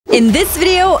In this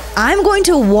video, I'm going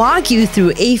to walk you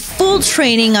through a full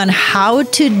training on how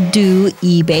to do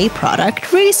eBay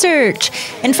product research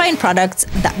and find products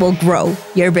that will grow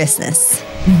your business.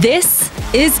 This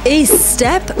is a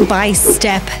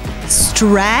step-by-step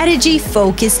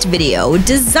strategy-focused video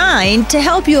designed to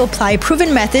help you apply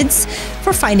proven methods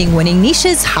for finding winning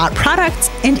niches, hot products,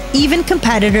 and even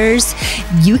competitors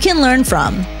you can learn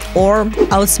from or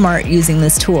outsmart using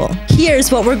this tool. Here's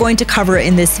what we're going to cover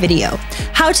in this video: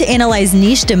 how to analyze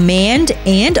niche demand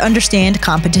and understand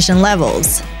competition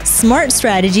levels, smart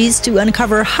strategies to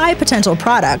uncover high potential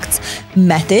products,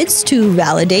 methods to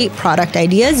validate product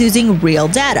ideas using real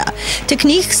data,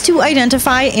 techniques to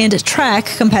identify and track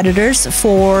competitors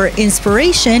for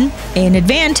inspiration and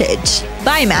advantage.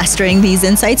 By mastering these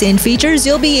insights and features,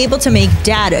 you'll be able to make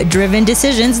data-driven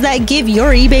decisions that give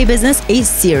your eBay business a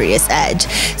serious edge.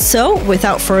 So,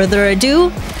 without further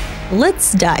ado,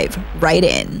 let's dive right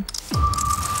in.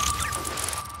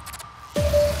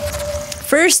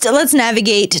 First, let's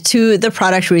navigate to the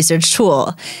product research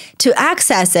tool. To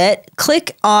access it,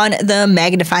 click on the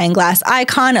magnifying glass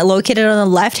icon located on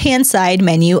the left-hand side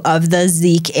menu of the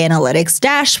Zik Analytics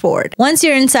dashboard. Once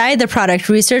you're inside the product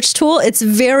research tool, it's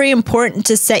very important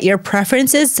to set your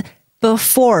preferences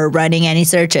before running any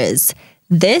searches.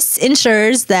 This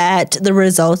ensures that the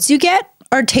results you get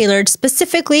are tailored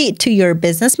specifically to your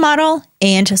business model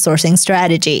and sourcing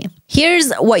strategy.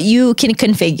 Here's what you can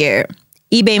configure.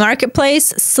 eBay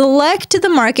Marketplace, select the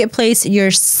marketplace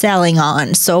you're selling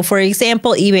on. So for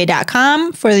example,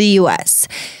 ebay.com for the US.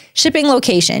 Shipping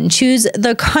location, choose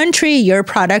the country your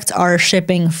products are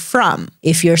shipping from.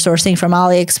 If you're sourcing from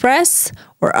AliExpress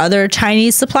or other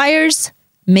Chinese suppliers,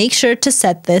 make sure to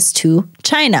set this to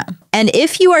China. And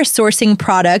if you are sourcing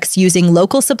products using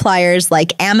local suppliers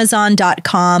like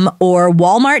Amazon.com or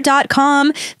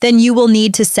Walmart.com, then you will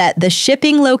need to set the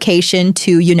shipping location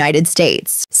to United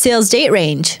States. Sales date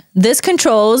range. This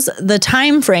controls the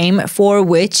time frame for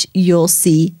which you'll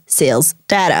see sales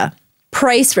data.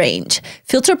 Price range.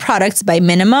 Filter products by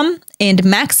minimum and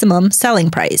maximum selling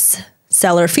price.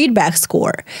 Seller feedback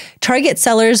score. Target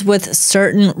sellers with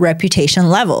certain reputation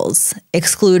levels.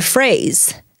 Exclude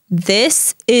phrase.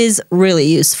 This is really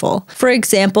useful. For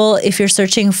example, if you're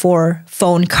searching for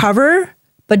phone cover,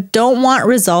 but don't want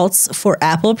results for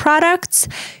Apple products,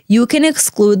 you can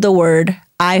exclude the word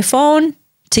iPhone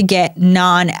to get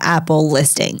non-Apple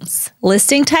listings.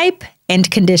 Listing type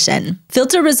and condition.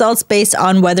 Filter results based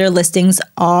on whether listings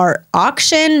are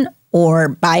auction or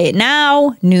buy it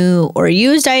now, new or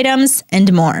used items,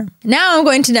 and more. Now I'm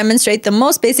going to demonstrate the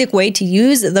most basic way to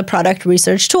use the product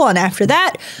research tool, and after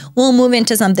that, we'll move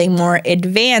into something more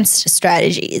advanced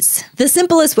strategies. The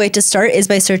simplest way to start is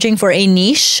by searching for a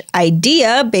niche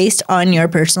idea based on your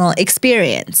personal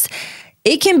experience.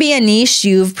 It can be a niche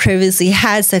you've previously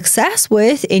had success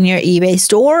with in your eBay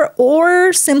store,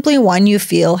 or simply one you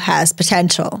feel has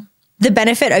potential. The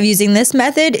benefit of using this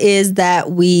method is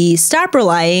that we stop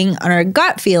relying on our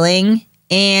gut feeling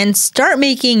and start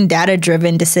making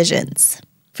data-driven decisions.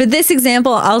 For this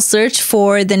example, I'll search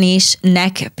for the niche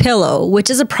neck pillow,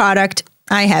 which is a product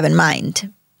I have in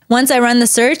mind. Once I run the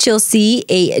search, you'll see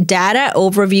a data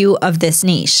overview of this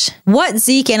niche. What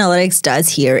Zik Analytics does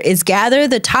here is gather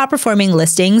the top performing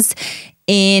listings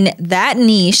in that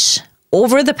niche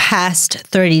over the past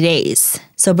 30 days.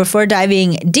 So before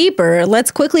diving deeper, let's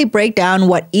quickly break down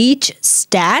what each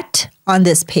stat on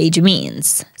this page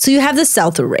means. So you have the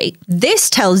sell-through rate. This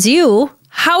tells you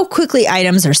how quickly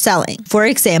items are selling. For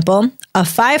example, a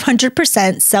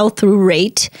 500% sell-through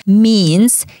rate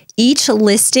means each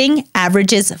listing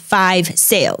averages 5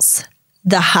 sales.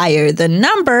 The higher the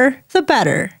number, the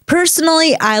better.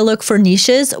 Personally, I look for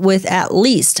niches with at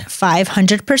least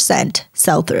 500%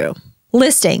 sell-through.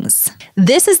 Listings.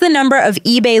 This is the number of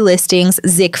eBay listings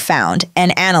Zik found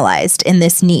and analyzed in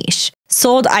this niche.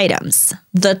 Sold items.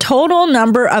 The total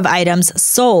number of items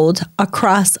sold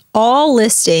across all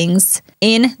listings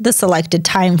in the selected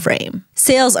time frame.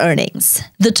 Sales earnings.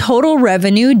 The total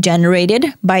revenue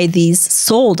generated by these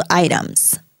sold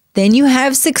items. Then you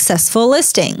have successful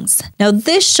listings. Now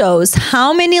this shows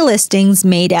how many listings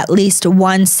made at least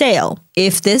one sale.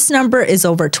 If this number is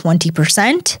over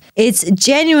 20%, it's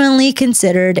genuinely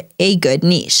considered a good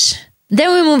niche.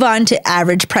 Then we move on to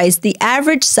average price, the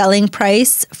average selling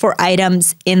price for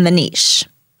items in the niche.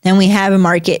 Then we have a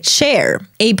market share,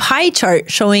 a pie chart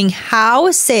showing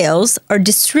how sales are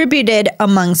distributed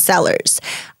among sellers.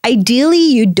 Ideally,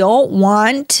 you don't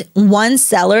want one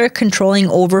seller controlling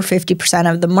over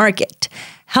 50% of the market.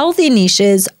 Healthy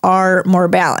niches are more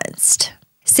balanced.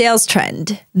 Sales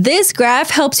trend. This graph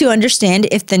helps you understand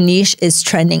if the niche is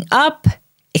trending up,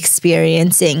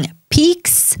 experiencing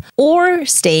peaks, or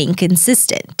staying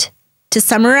consistent. To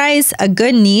summarize, a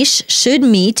good niche should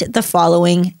meet the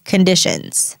following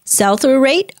conditions: sell-through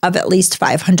rate of at least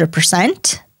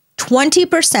 500%,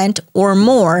 20% or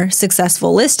more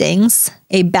successful listings,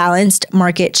 a balanced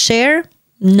market share,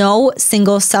 no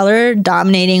single seller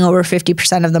dominating over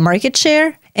 50% of the market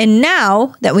share. And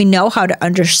now that we know how to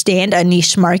understand a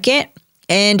niche market,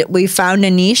 and we found a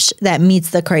niche that meets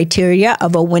the criteria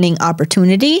of a winning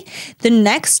opportunity, the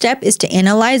next step is to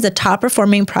analyze the top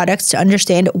performing products to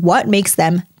understand what makes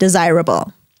them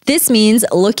desirable. This means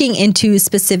looking into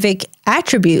specific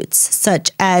attributes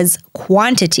such as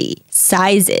quantity,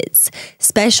 sizes,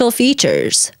 special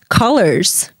features,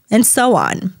 colors, and so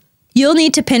on. You'll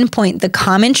need to pinpoint the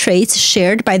common traits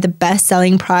shared by the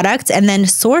best-selling products and then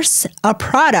source a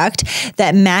product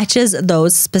that matches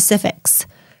those specifics.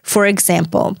 For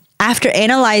example, after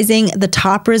analyzing the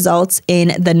top results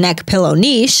in the neck pillow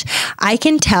niche, I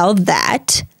can tell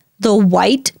that the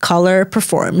white color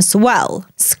performs well.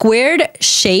 Squared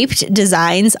shaped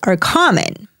designs are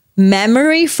common.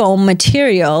 Memory foam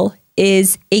material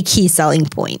is a key selling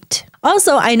point.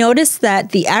 Also, I noticed that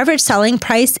the average selling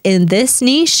price in this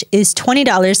niche is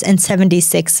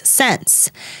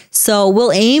 $20.76. So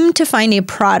we'll aim to find a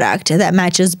product that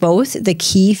matches both the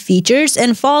key features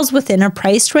and falls within a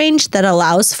price range that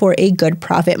allows for a good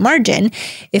profit margin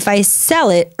if I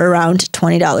sell it around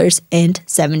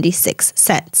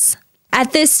 $20.76.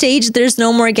 At this stage, there's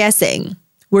no more guessing.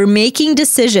 We're making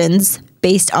decisions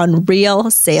based on real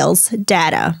sales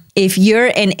data. If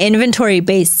you're an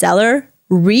inventory-based seller,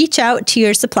 reach out to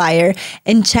your supplier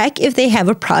and check if they have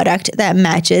a product that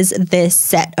matches this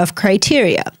set of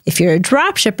criteria. If you're a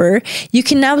dropshipper, you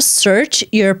can now search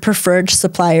your preferred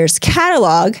supplier's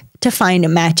catalog to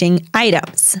find matching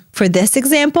items. For this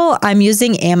example, I'm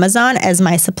using Amazon as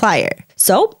my supplier.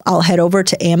 So I'll head over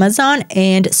to Amazon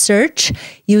and search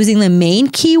using the main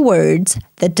keywords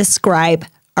that describe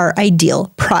our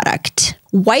ideal product.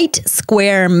 White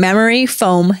square memory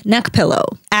foam neck pillow.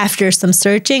 After some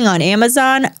searching on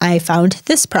Amazon, I found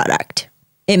this product.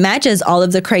 It matches all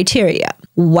of the criteria: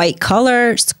 white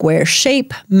color, square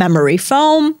shape, memory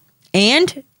foam,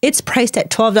 and it's priced at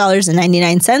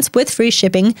 $12.99 with free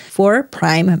shipping for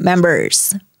Prime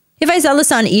members. If I sell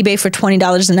this on eBay for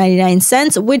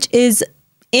 $20.99, which is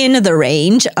in the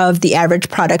range of the average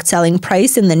product selling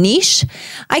price in the niche,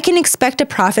 I can expect a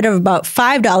profit of about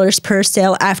 $5 per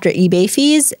sale after eBay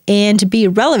fees and be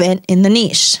relevant in the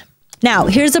niche. Now,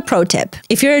 here's a pro tip.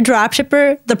 If you're a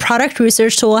dropshipper, the product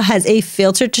research tool has a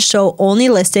filter to show only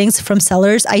listings from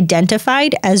sellers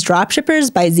identified as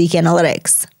dropshippers by Zik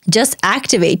Analytics. Just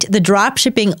activate the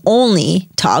dropshipping only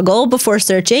toggle before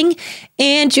searching,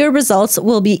 and your results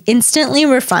will be instantly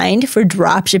refined for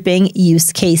dropshipping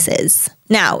use cases.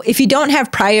 Now, if you don't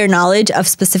have prior knowledge of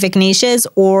specific niches,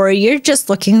 or you're just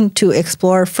looking to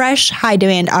explore fresh,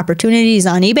 high-demand opportunities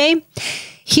on eBay,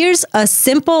 here's a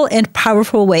simple and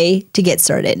powerful way to get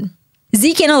started.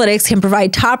 Zik Analytics can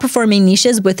provide top-performing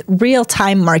niches with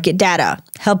real-time market data,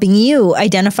 helping you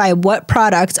identify what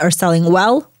products are selling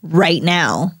well right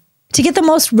now. To get the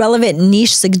most relevant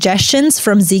niche suggestions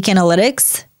from Zik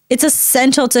Analytics, it's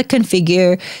essential to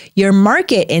configure your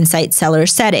market insight seller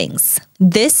settings.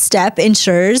 This step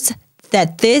ensures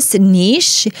that this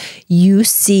niche you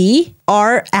see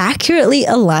are accurately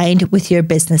aligned with your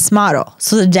business model,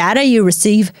 so the data you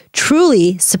receive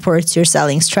truly supports your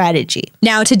selling strategy.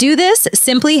 Now, to do this,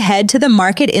 simply head to the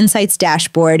Market Insights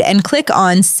dashboard and click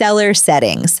on Seller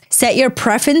Settings. Set your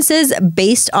preferences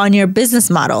based on your business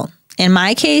model. In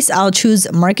my case, I'll choose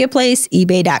Marketplace,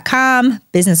 eBay.com,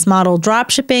 Business Model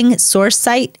Dropshipping, Source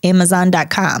Site,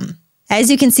 Amazon.com. As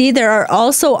you can see, there are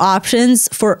also options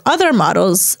for other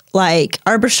models like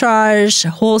arbitrage,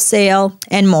 wholesale,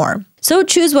 and more. So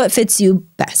choose what fits you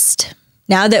best.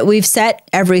 Now that we've set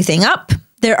everything up,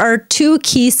 there are two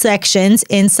key sections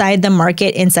inside the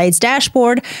Market Insights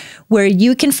dashboard where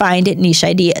you can find niche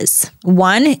ideas.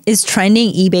 One is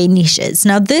trending eBay niches.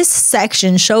 Now, this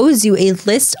section shows you a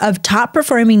list of top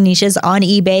performing niches on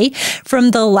eBay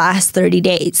from the last 30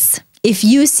 days. If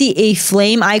you see a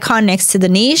flame icon next to the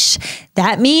niche,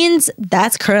 that means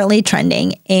that's currently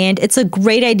trending, and it's a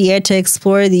great idea to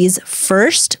explore these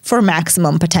first for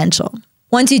maximum potential.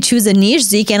 Once you choose a niche,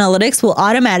 Zik Analytics will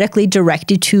automatically direct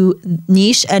you to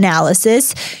niche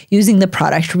analysis using the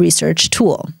product research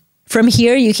tool. From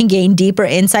here, you can gain deeper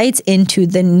insights into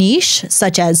the niche,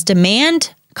 such as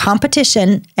demand,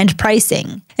 competition, and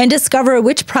pricing, and discover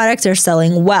which products are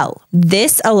selling well.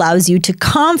 This allows you to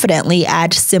confidently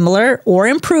add similar or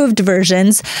improved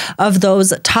versions of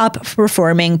those top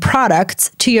performing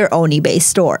products to your own eBay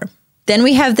store. Then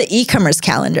we have the e-commerce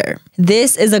calendar.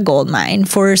 This is a goldmine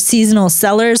for seasonal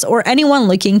sellers or anyone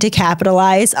looking to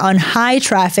capitalize on high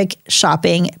traffic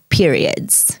shopping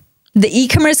periods. The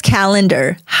e-commerce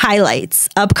calendar highlights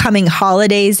upcoming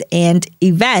holidays and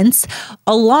events,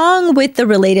 along with the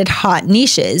related hot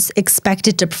niches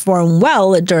expected to perform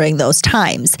well during those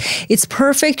times. It's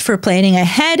perfect for planning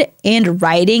ahead and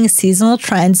riding seasonal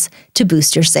trends to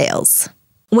boost your sales.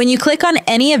 When you click on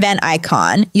any event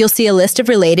icon, you'll see a list of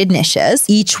related niches,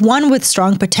 each one with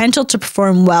strong potential to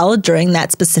perform well during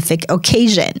that specific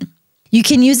occasion. You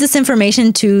can use this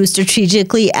information to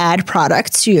strategically add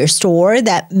products to your store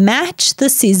that match the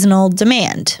seasonal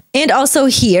demand. And also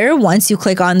here, once you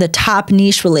click on the top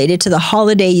niche related to the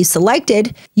holiday you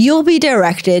selected, you'll be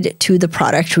directed to the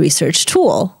product research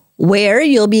tool, where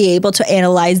you'll be able to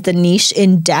analyze the niche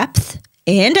in depth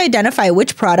and identify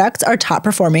which products are top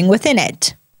performing within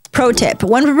it. Pro tip,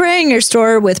 when preparing your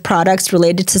store with products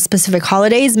related to specific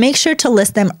holidays, make sure to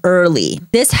list them early.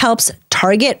 This helps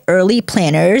target early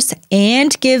planners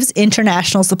and gives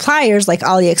international suppliers like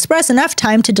AliExpress enough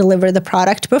time to deliver the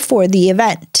product before the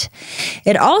event.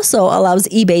 It also allows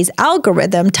eBay's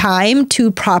algorithm time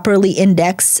to properly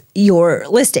index your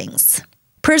listings.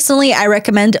 Personally, I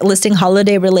recommend listing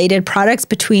holiday-related products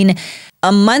between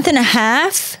a month and a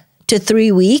half to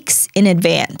 3 weeks in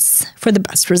advance for the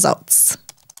best results.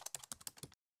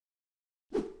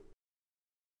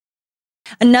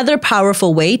 Another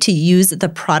powerful way to use the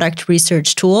product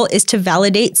research tool is to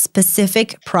validate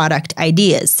specific product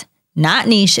ideas, not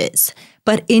niches,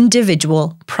 but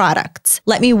individual products.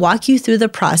 Let me walk you through the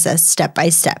process step by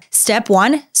step. Step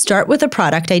 1, start with a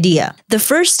product idea. The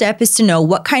first step is to know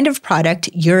what kind of product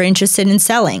you're interested in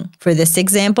selling. For this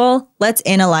example, let's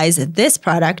analyze this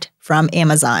product from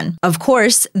Amazon. Of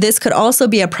course, this could also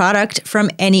be a product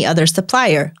from any other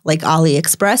supplier, like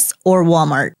AliExpress or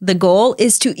Walmart. The goal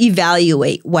is to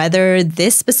evaluate whether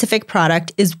this specific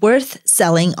product is worth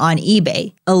selling on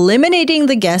eBay, eliminating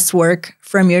the guesswork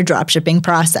from your dropshipping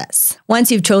process.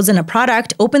 Once you've chosen a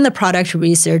product, open the product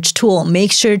research tool.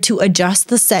 Make sure to adjust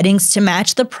the settings to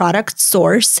match the product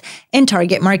source and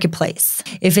target marketplace.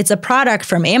 If it's a product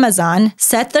from Amazon,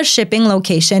 set the shipping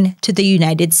location to the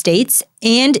United States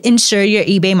and ensure your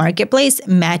eBay marketplace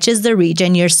matches the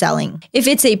region you're selling. If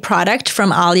it's a product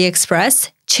from AliExpress,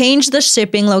 change the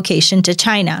shipping location to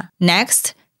China.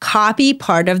 Next, copy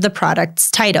part of the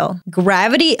product's title,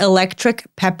 Gravity Electric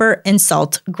Pepper and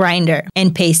Salt Grinder,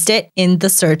 and paste it in the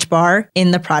search bar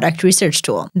in the product research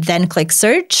tool. Then click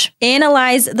search,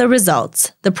 analyze the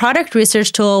results. The product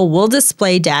research tool will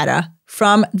display data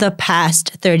from the past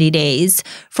 30 days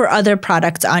for other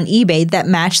products on eBay that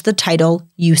match the title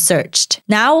you searched.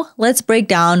 Now, let's break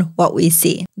down what we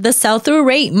see. The sell-through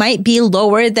rate might be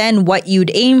lower than what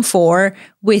you'd aim for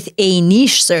with a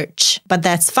niche search, but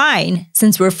that's fine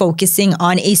since we're focusing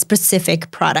on a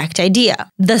specific product idea.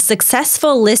 The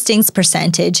successful listings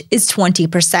percentage is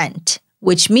 20%.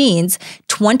 Which means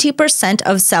 20%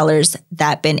 of sellers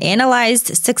that been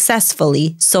analyzed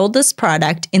successfully sold this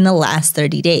product in the last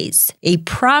 30 days, a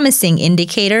promising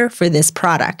indicator for this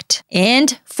product.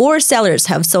 And 4 sellers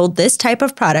have sold this type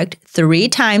of product 3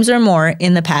 times or more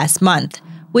in the past month,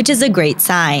 which is a great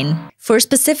sign. For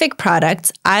specific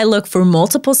products, I look for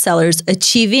multiple sellers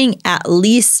achieving at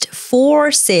least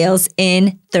 4 sales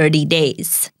in 30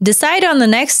 days. Decide on the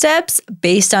next steps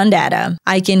based on data.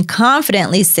 I can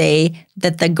confidently say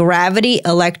that the Gravity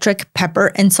Electric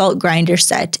Pepper and Salt Grinder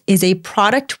set is a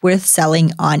product worth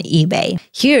selling on eBay.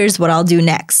 Here's what I'll do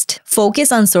next.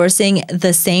 Focus on sourcing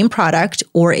the same product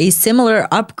or a similar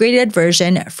upgraded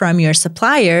version from your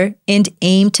supplier and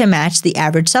aim to match the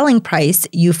average selling price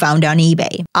you found on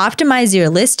eBay. Optimize your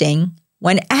listing.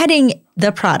 When adding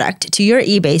the product to your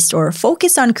eBay store,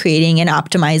 focus on creating an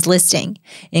optimized listing.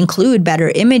 Include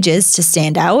better images to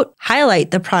stand out. Highlight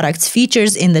the product's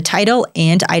features in the title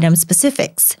and item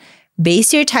specifics.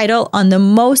 Base your title on the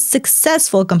most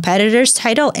successful competitor's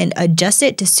title and adjust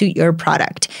it to suit your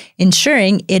product,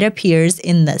 ensuring it appears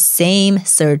in the same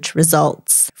search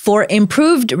results. For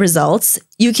improved results,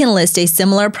 you can list a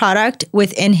similar product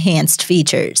with enhanced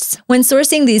features. When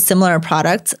sourcing these similar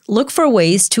products, look for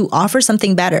ways to offer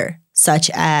something better,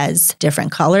 such as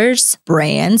different colors,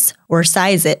 brands, or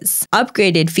sizes,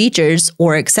 upgraded features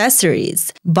or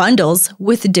accessories, bundles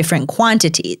with different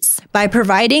quantities. By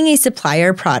providing a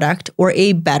supplier product or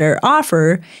a better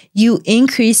offer, you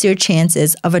increase your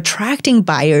chances of attracting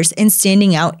buyers and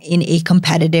standing out in a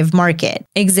competitive market.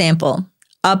 Example,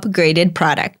 upgraded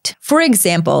product. For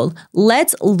example,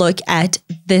 let's look at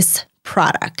this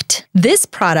product. This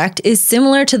product is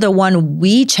similar to the one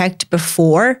we checked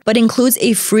before, but includes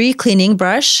a free cleaning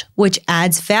brush, which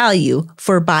adds value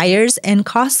for buyers and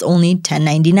costs only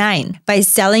 $10.99. By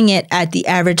selling it at the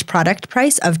average product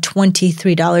price of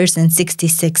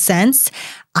 $23.66,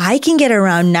 I can get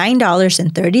around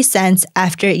 $9.30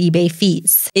 after eBay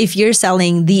fees. If you're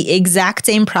selling the exact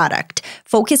same product,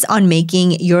 focus on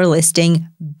making your listing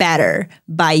better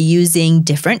by using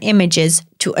different images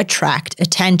to attract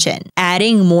attention,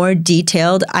 adding more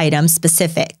detailed item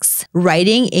specifics,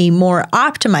 writing a more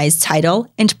optimized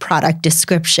title and product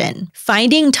description,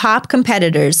 finding top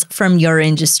competitors from your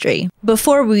industry.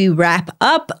 Before we wrap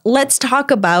up, let's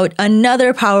talk about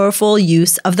another powerful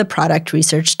use of the product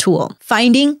research tool,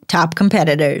 finding top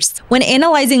competitors. When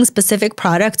analyzing specific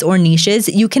products or niches,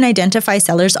 you can identify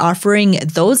sellers offering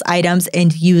those items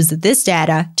and use this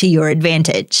data to your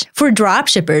advantage. For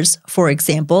dropshippers, for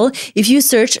example, if you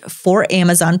search for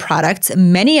Amazon products,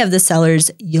 many of the sellers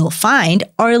you'll find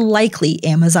are likely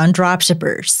Amazon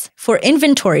dropshippers. For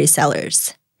inventory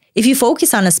sellers, if you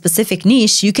focus on a specific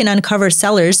niche, you can uncover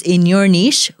sellers in your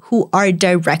niche who are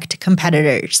direct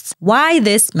competitors. Why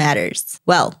this matters?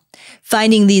 Well,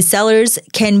 finding these sellers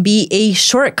can be a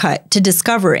shortcut to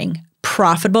discovering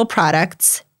profitable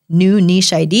products, new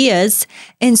niche ideas,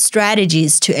 and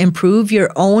strategies to improve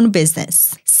your own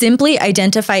business. Simply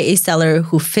identify a seller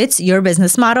who fits your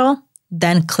business model,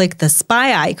 then click the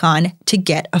spy icon to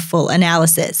get a full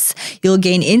analysis. You'll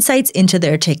gain insights into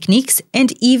their techniques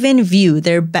and even view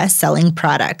their best-selling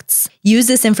products. Use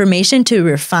this information to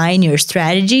refine your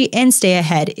strategy and stay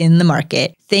ahead in the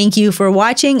market. Thank you for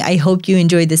watching. I hope you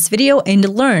enjoyed this video and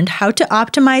learned how to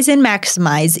optimize and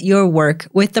maximize your work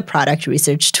with the product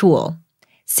research tool.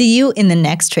 See you in the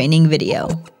next training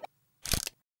video.